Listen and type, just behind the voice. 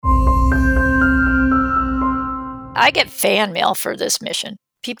I get fan mail for this mission.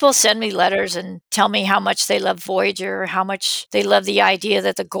 People send me letters and tell me how much they love Voyager, how much they love the idea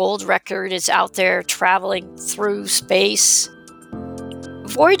that the gold record is out there traveling through space.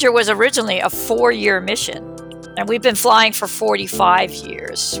 Voyager was originally a 4-year mission, and we've been flying for 45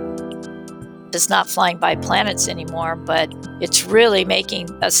 years. It's not flying by planets anymore, but it's really making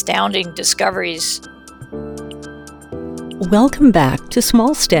astounding discoveries. Welcome back to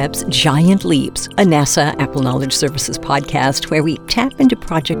Small Steps, Giant Leaps, a NASA Apple Knowledge Services podcast where we tap into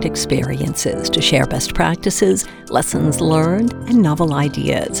project experiences to share best practices, lessons learned, and novel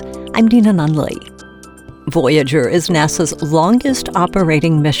ideas. I'm Nina Nunley. Voyager is NASA's longest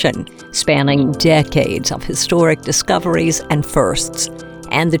operating mission, spanning decades of historic discoveries and firsts.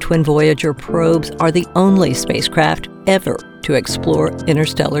 And the twin Voyager probes are the only spacecraft ever to explore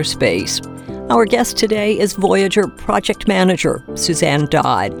interstellar space. Our guest today is Voyager Project Manager, Suzanne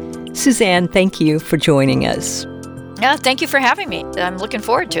Dodd. Suzanne, thank you for joining us. Yeah, thank you for having me. I'm looking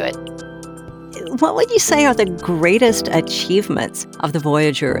forward to it. What would you say are the greatest achievements of the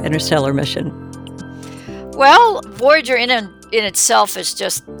Voyager interstellar mission? Well, Voyager in itself is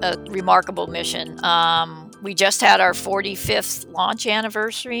just a remarkable mission. We just had our 45th launch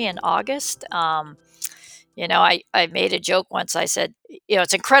anniversary in August. I made a joke once. I said,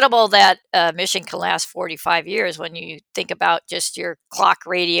 it's incredible that a mission can last 45 years when you think about just your clock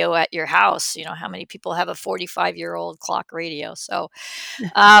radio at your house. How many people have a 45-year-old clock radio? So,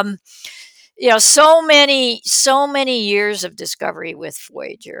 so many years of discovery with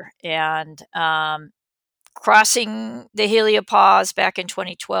Voyager, and crossing the heliopause back in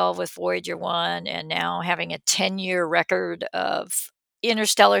 2012 with Voyager 1, and now having a 10-year record of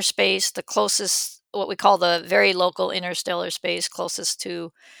interstellar space, the closest, what we call the very local interstellar space, closest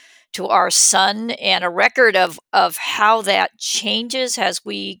to our sun, and a record of how that changes as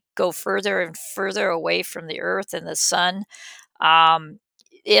we go further and further away from the Earth and the sun.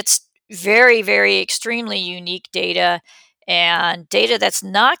 It's very, very extremely unique data, and data that's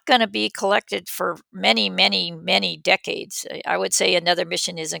not going to be collected for many, many, many decades. I would say another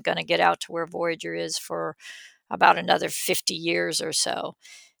mission isn't going to get out to where Voyager is for about another 50 years or so.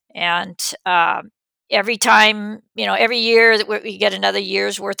 And every time, every year that we get another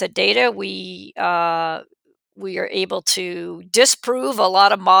year's worth of data, we are able to disprove a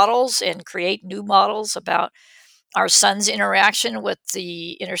lot of models and create new models about our sun's interaction with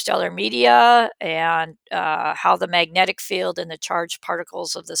the interstellar media, and how the magnetic field and the charged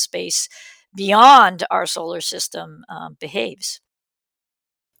particles of the space beyond our solar system behaves.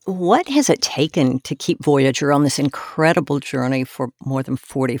 What has it taken to keep Voyager on this incredible journey for more than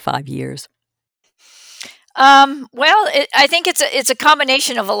 45 years? I think it's a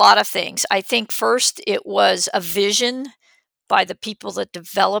combination of a lot of things. I think first it was a vision by the people that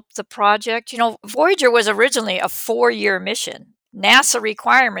developed the project. Voyager was originally a 4-year mission. NASA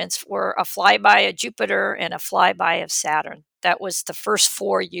requirements were a flyby of Jupiter and a flyby of Saturn. That was the first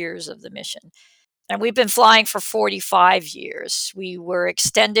 4 years of the mission. And we've been flying for 45 years. We were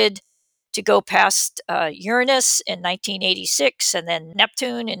extended to go past Uranus in 1986 and then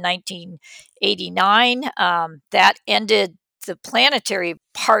Neptune in 1989. That ended the planetary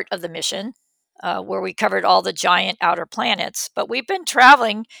part of the mission, where we covered all the giant outer planets. But we've been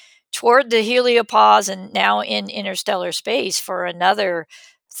traveling toward the heliopause and now in interstellar space for another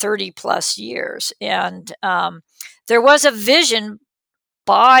 30 plus years. And there was a vision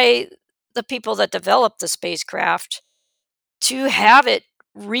by the people that developed the spacecraft to have it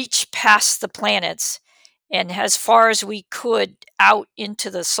reach past the planets and as far as we could out into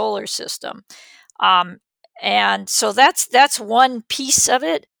the solar system. And so that's one piece of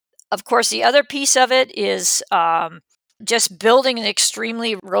it. Of course, the other piece of it is just building an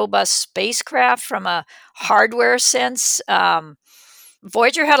extremely robust spacecraft from a hardware sense.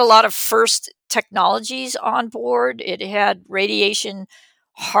 Voyager had a lot of first technologies on board. It had radiation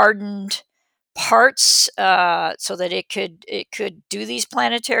hardened parts so that it could do these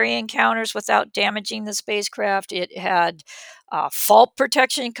planetary encounters without damaging the spacecraft. It had fault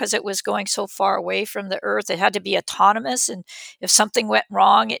protection because it was going so far away from the Earth. It had to be autonomous, and if something went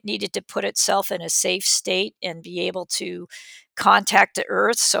wrong, it needed to put itself in a safe state and be able to contact the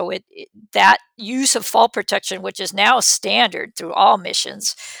Earth. So that use of fault protection, which is now standard through all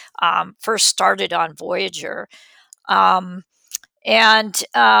missions, first started on Voyager.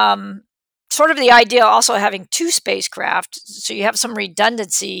 Sort of the idea also having two spacecraft, so you have some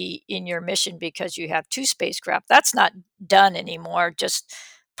redundancy in your mission because you have two spacecraft. That's not done anymore, just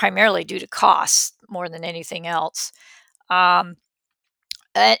primarily due to costs more than anything else. And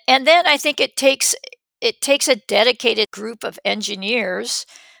then I think it takes a dedicated group of engineers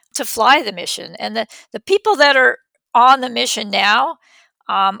to fly the mission. And the people that are on the mission now,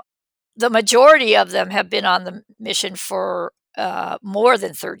 um, the majority of them have been on the mission for more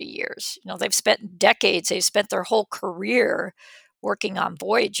than 30 years. They've spent decades, they've spent their whole career working on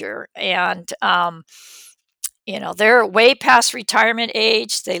Voyager. And, they're way past retirement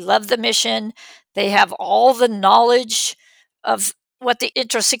age. They love the mission. They have all the knowledge of what the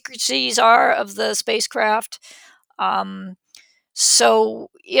idiosyncrasies are of the spacecraft. Um, so,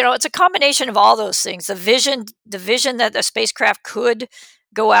 it's a combination of all those things. The vision that the spacecraft could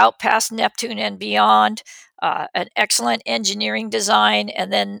go out past Neptune and beyond, an excellent engineering design,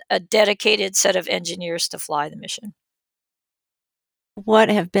 and then a dedicated set of engineers to fly the mission. What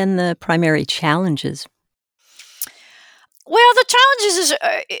have been the primary challenges? Well, the challenges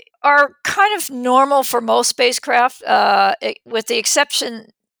are kind of normal for most spacecraft, with the exception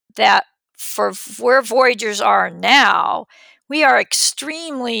that for where Voyagers are now, we are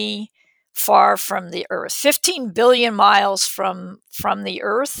extremely far from the Earth, 15 billion miles from the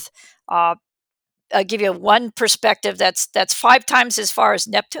Earth. Uh, I'll give you one perspective. That's 5 times as far as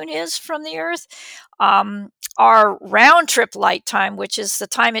Neptune is from the Earth. Our round trip light time, which is the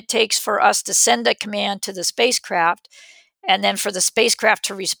time it takes for us to send a command to the spacecraft, and then for the spacecraft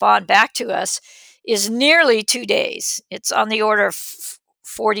to respond back to us, is nearly 2 days. It's on the order of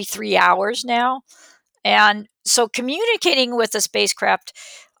 43 hours now. And so communicating with the spacecraft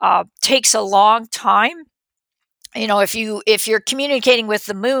takes a long time. If you're communicating with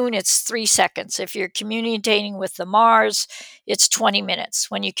the moon, it's 3 seconds. If you're communicating with the Mars, it's 20 minutes.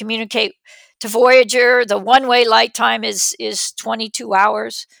 When you communicate to Voyager, the one-way light time is 22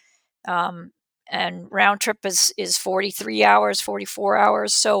 hours. And round trip is 43 hours, 44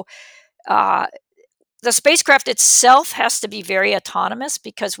 hours. So the spacecraft itself has to be very autonomous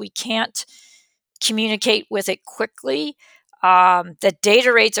because we can't communicate with it quickly. The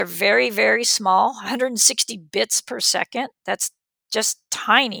data rates are very, very small, 160 bits per second. That's just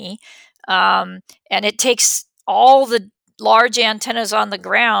tiny. And it takes all the large antennas on the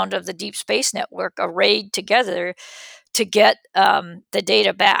ground of the Deep Space Network arrayed together to get the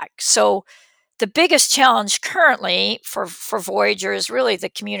data back. So the biggest challenge currently for Voyager is really the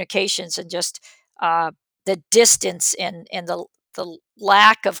communications and just the distance and the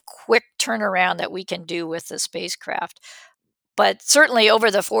lack of quick turnaround that we can do with the spacecraft. But certainly over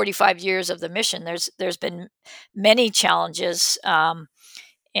the 45 years of the mission, there's been many challenges. And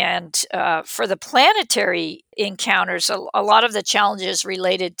for the planetary encounters, a lot of the challenges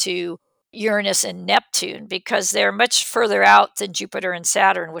related to Uranus and Neptune because they're much further out than Jupiter and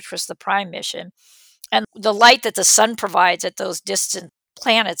Saturn, which was the prime mission. And the light that the sun provides at those distant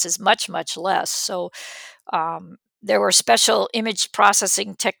planets is much, much less. So there were special image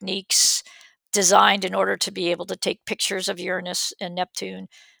processing techniques designed in order to be able to take pictures of Uranus and Neptune.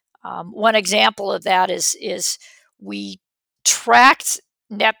 One example of that is we tracked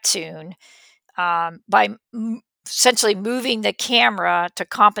Neptune by essentially moving the camera to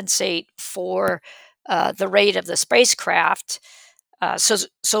compensate for the rate of the spacecraft,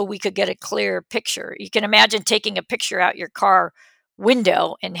 so we could get a clear picture. You can imagine taking a picture out your car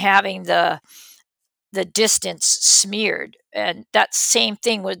window and having the distance smeared, and that same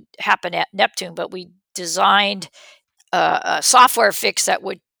thing would happen at Neptune. But we designed a software fix that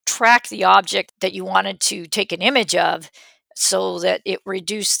would track the object that you wanted to take an image of, so that it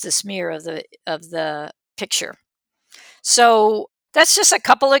reduced the smear of the picture. So that's just a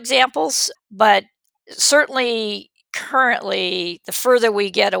couple examples, but certainly currently, the further we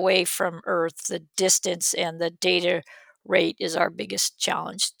get away from Earth, the distance and the data rate is our biggest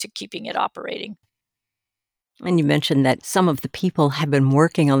challenge to keeping it operating. And you mentioned that some of the people have been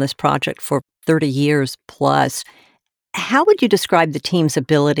working on this project for 30 years plus. How would you describe the team's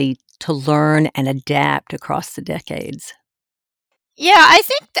ability to learn and adapt across the decades? Yeah, I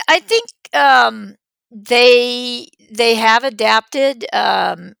think they have adapted.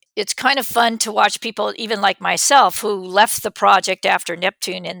 It's kind of fun to watch people, even like myself, who left the project after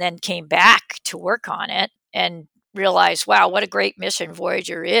Neptune and then came back to work on it and realized, wow, what a great mission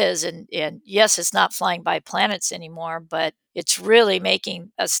Voyager is. And yes, it's not flying by planets anymore, but it's really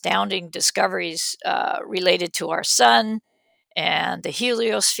making astounding discoveries related to our sun and the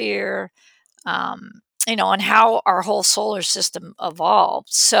heliosphere, and how our whole solar system evolved.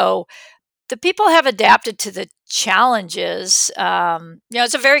 So the people have adapted to the challenges.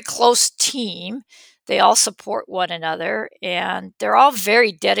 It's a very close team. They all support one another, and they're all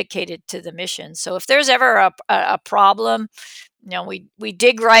very dedicated to the mission. So if there's ever a problem, we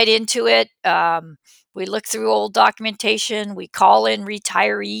dig right into it. We look through old documentation. We call in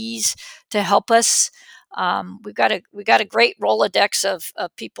retirees to help us. We've got a great Rolodex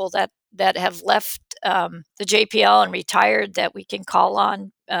of people that have left the JPL and retired that we can call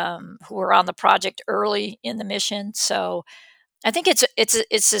on, who were on the project early in the mission. So I think it's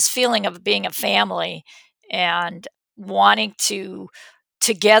this feeling of being a family and wanting to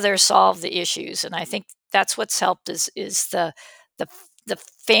together solve the issues. And I think that's what's helped is the the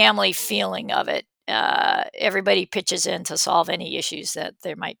family feeling of it. Everybody pitches in to solve any issues that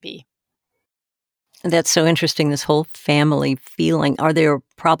there might be. That's so interesting, this whole family feeling. Are there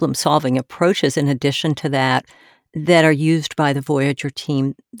problem-solving approaches in addition to that, that are used by the Voyager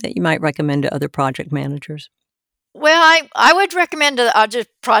team that you might recommend to other project managers? Well, I would recommend to other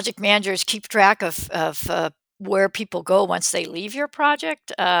project managers keep track of where people go once they leave your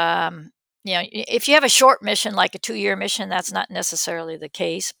project. If you have a short mission like a 2-year mission, that's not necessarily the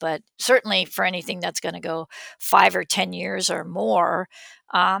case, but certainly for anything that's going to go 5 or 10 years or more,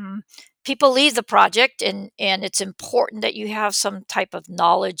 um, people leave the project, and it's important that you have some type of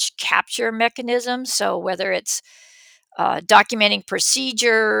knowledge capture mechanism. So whether it's documenting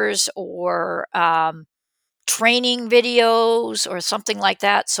procedures or training videos or something like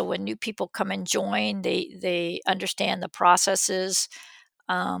that, so when new people come and join, they understand the processes,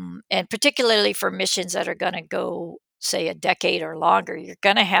 and particularly for missions that are going to go, say, a decade or longer, you're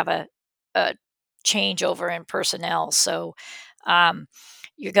going to have a changeover in personnel. So um,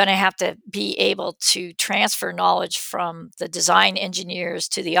 you're going to have to be able to transfer knowledge from the design engineers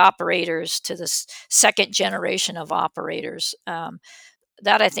to the operators to the second generation of operators.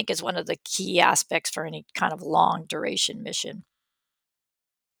 That I think is one of the key aspects for any kind of long duration mission.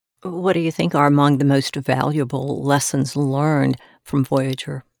 What do you think are among the most valuable lessons learned from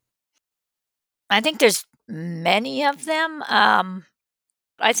Voyager? I think there's many of them.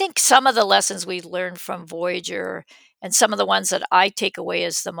 I think some of the lessons we learned from Voyager and some of the ones that I take away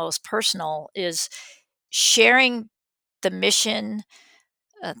as the most personal is sharing the mission,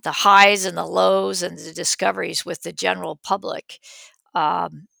 the highs and the lows and the discoveries with the general public.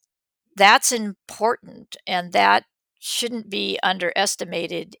 Um, that's important, and that shouldn't be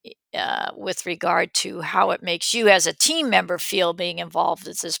underestimated with regard to how it makes you as a team member feel being involved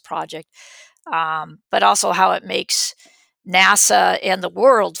with this project, but also how it makes NASA and the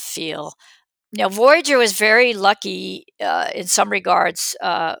world feel. Voyager was very lucky in some regards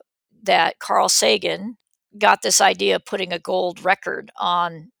that Carl Sagan got this idea of putting a gold record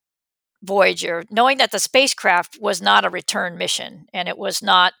on Voyager, knowing that the spacecraft was not a return mission and it was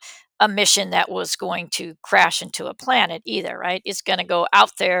not a mission that was going to crash into a planet either, right? It's going to go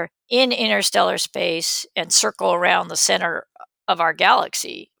out there in interstellar space and circle around the center of our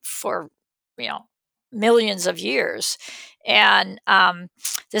galaxy for, you know, millions of years. And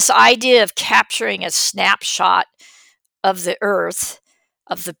this idea of capturing a snapshot of the Earth,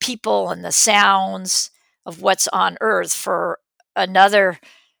 of the people and the sounds of what's on Earth for another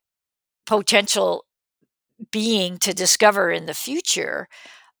potential being to discover in the future,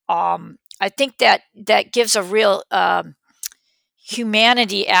 I think that gives a real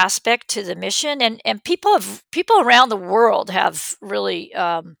humanity aspect to the mission, and people around the world have really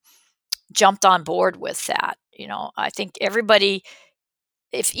jumped on board with that. I think everybody,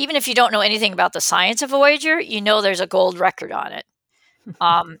 if even if you don't know anything about the science of Voyager, there's a gold record on it,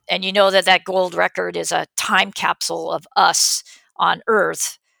 and that gold record is a time capsule of us on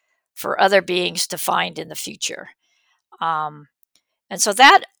Earth for other beings to find in the future. Um, and so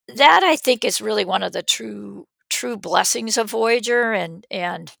that I think is really one of the true blessings of Voyager,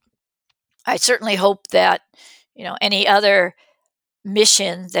 and I certainly hope that any other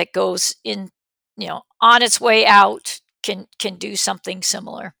mission that goes in on its way out can do something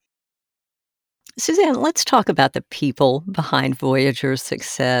similar. Suzanne, let's talk about the people behind Voyager's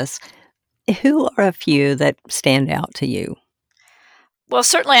success. Who are a few that stand out to you? Well,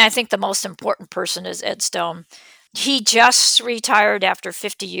 certainly I think the most important person is Ed Stone. He just retired after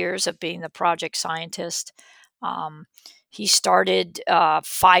 50 years of being the project scientist. Um, he started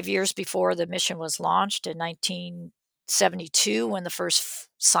 5 years before the mission was launched in 1972 when the first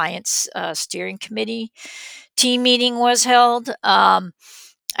science steering committee team meeting was held. And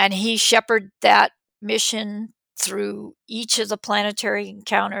he shepherded that mission through each of the planetary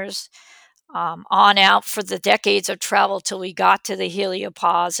encounters, on out for the decades of travel till we got to the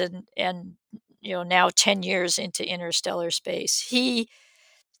heliopause, and now 10 years into interstellar space. He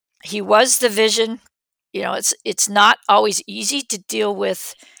was the vision. It's not always easy to deal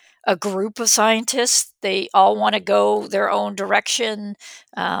with a group of scientists. They all want to go their own direction.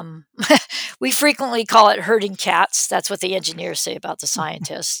 We frequently call it herding cats. That's what the engineers say about the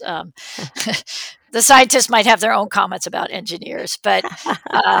scientists. The scientists might have their own comments about engineers, but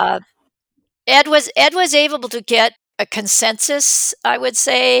Ed was able to get a consensus, I would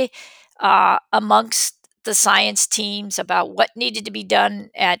say, amongst the science teams about what needed to be done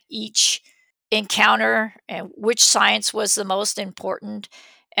at each encounter and which science was the most important,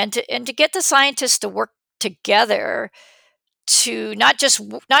 and to get the scientists to work together to not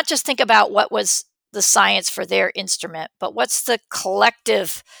just think about what was the science for their instrument, but what's the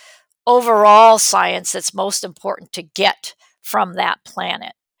collective overall science that's most important to get from that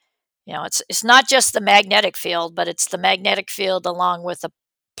planet. It's not just the magnetic field, but it's the magnetic field along with the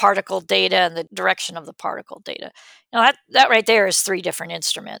particle data and the direction of the particle data. That right there is three different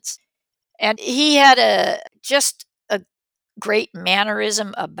instruments. And he had a great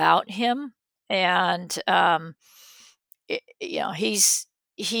mannerism about him, and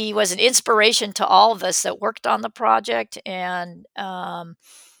he was an inspiration to all of us that worked on the project, and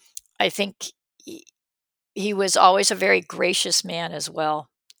I think he was always a very gracious man as well,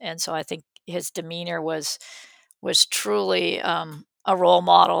 and so I think his demeanor was truly a role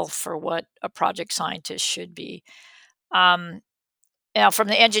model for what a project scientist should be. Um, Now, from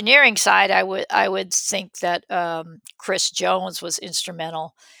the engineering side, I would think that Chris Jones was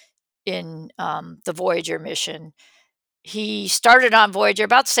instrumental in the Voyager mission. He started on Voyager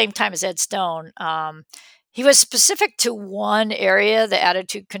about the same time as Ed Stone. He was specific to one area, the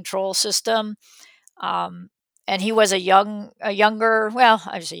attitude control system, um, and he was I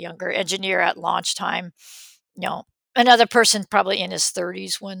was a younger engineer at launch time. You know, Another person probably in his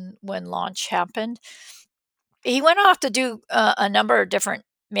 30s when launch happened. He went off to do a number of different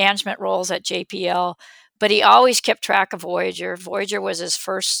management roles at JPL, but he always kept track of Voyager. Voyager was his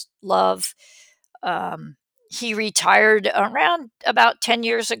first love. He retired around about 10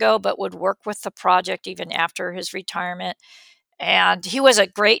 years ago, but would work with the project even after his retirement. And he was a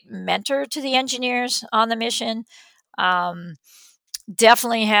great mentor to the engineers on the mission. Um,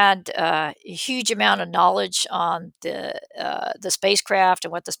 Definitely had a huge amount of knowledge on the spacecraft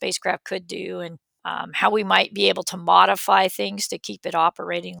and what the spacecraft could do, and how we might be able to modify things to keep it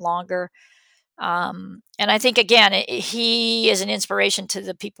operating longer. And I think, again, he is an inspiration to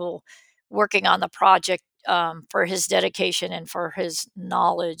the people working on the project, for his dedication and for his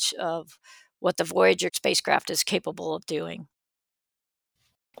knowledge of what the Voyager spacecraft is capable of doing.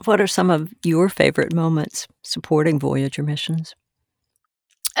 What are some of your favorite moments supporting Voyager missions?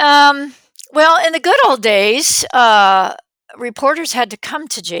 Um, well, in the good old days, reporters had to come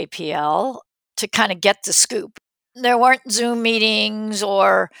to JPL to kind of get the scoop. There weren't Zoom meetings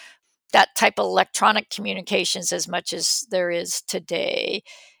or that type of electronic communications as much as there is today.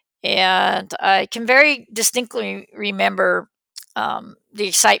 And I can very distinctly remember the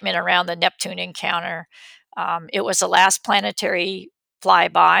excitement around the Neptune encounter. It was the last planetary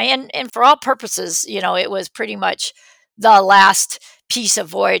flyby, and for all purposes, it was pretty much the last piece of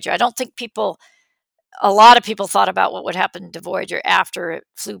Voyager. I don't think a lot of people thought about what would happen to Voyager after it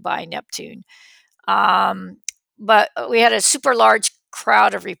flew by Neptune. Um, but we had a super large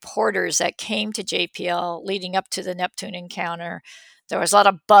crowd of reporters that came to JPL leading up to the Neptune encounter. There was a lot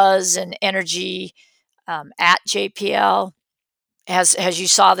of buzz and energy at JPL. As you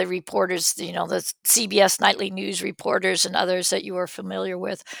saw the reporters, the CBS nightly news reporters and others that you were familiar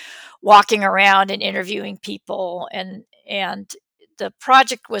with, walking around and interviewing people, and the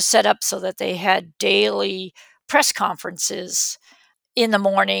project was set up so that they had daily press conferences in the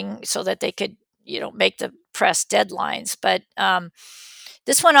morning so that they could, make the press deadlines. But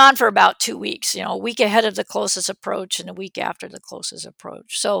this went on for about 2 weeks, a week ahead of the closest approach and a week after the closest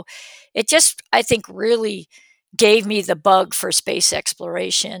approach. So it just, I think, really gave me the bug for space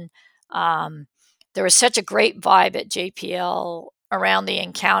exploration. Um, there was such a great vibe at JPL around the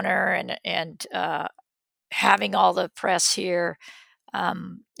encounter, and having all the press here.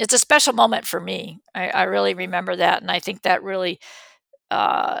 It's a special moment for me. I really remember that, and I think that really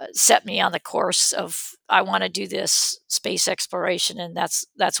set me on the course of I want to do this space exploration, and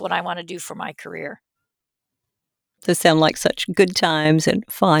that's what I want to do for my career. Those sound like such good times and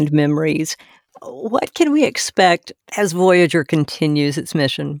fond memories. What can we expect as Voyager continues its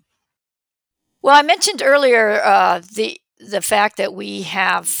mission? Well, I mentioned earlier the fact that we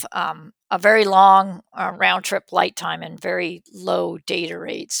have a very long round trip flight time and very low data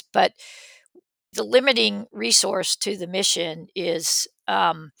rates, but the limiting resource to the mission is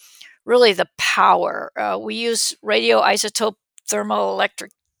really the power. We use radioisotope thermoelectric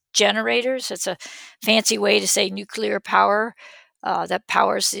generators. It's a fancy way to say nuclear power that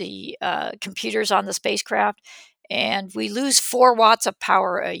powers the computers on the spacecraft. And we lose 4 watts of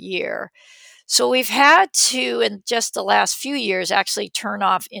power a year. So we've had to, in just the last few years, actually turn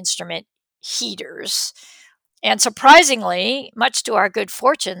off instrument heaters. And surprisingly, much to our good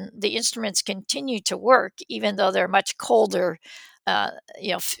fortune, the instruments continue to work even though they're much colder uh,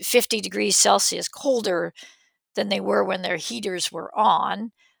 50 degrees Celsius colder than they were when their heaters were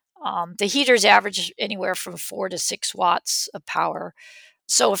on. The heaters average anywhere from 4 to 6 watts of power.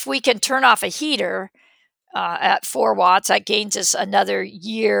 So if we can turn off a heater at 4 watts, that gains us another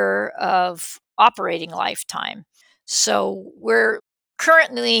year of operating lifetime. So we're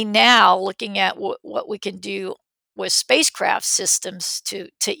currently now looking at what we can do with spacecraft systems to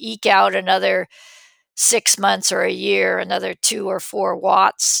eke out another 6 months or a year, another 2 or 4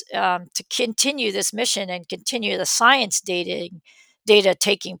 watts, to continue this mission and continue the science data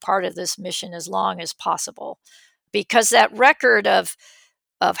taking part of this mission as long as possible. Because that record of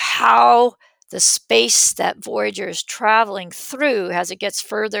how the space that Voyager is traveling through as it gets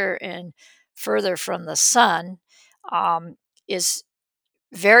further and further from the sun is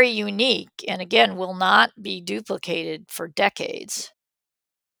very unique, and again will not be duplicated for decades.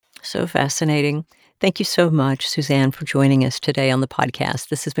 So fascinating. Thank you so much, Suzanne, for joining us today on the podcast.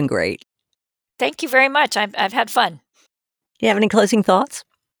 This has been great. Thank you very much. I've had fun. Do you have any closing thoughts?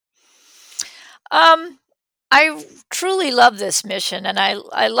 I truly love this mission, and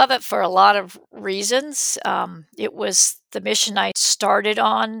I love it for a lot of reasons. It was the mission I started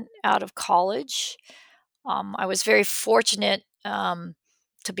on out of college. I was very fortunate to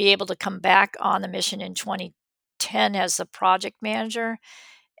be able to come back on the mission in 2010 as the project manager.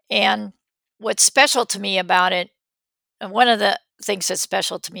 And what's special to me about it, and one of the things that's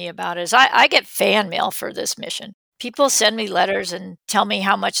special to me about it is I get fan mail for this mission. People send me letters and tell me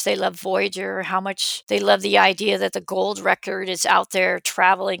how much they love Voyager, how much they love the idea that the gold record is out there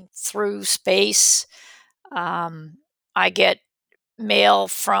traveling through space. I get mail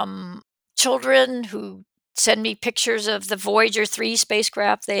from children who send me pictures of the Voyager 3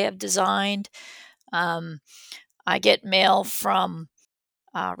 spacecraft they have designed. I get mail from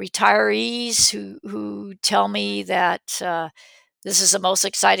retirees who tell me that this is the most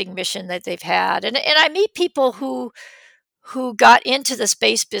exciting mission that they've had, and I meet people who got into the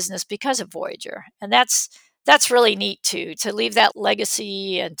space business because of Voyager, and that's really neat too, to leave that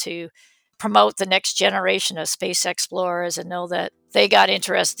legacy and to promote the next generation of space explorers and know that they got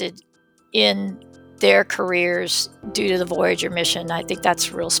interested in their careers due to the Voyager mission. I think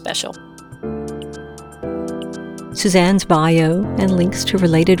that's real special. Suzanne's bio and links to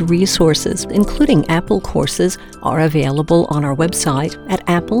related resources, including Apple courses, are available on our website at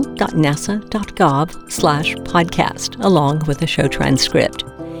apple.nasa.gov/podcast, along with a show transcript.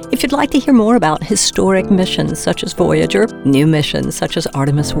 If you'd like to hear more about historic missions such as Voyager, new missions such as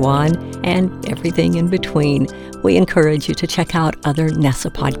Artemis 1, and everything in between, we encourage you to check out other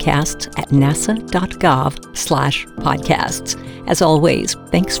NASA podcasts at nasa.gov/podcasts. As always,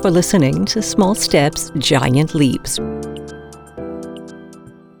 thanks for listening to Small Steps, Giant Leaps.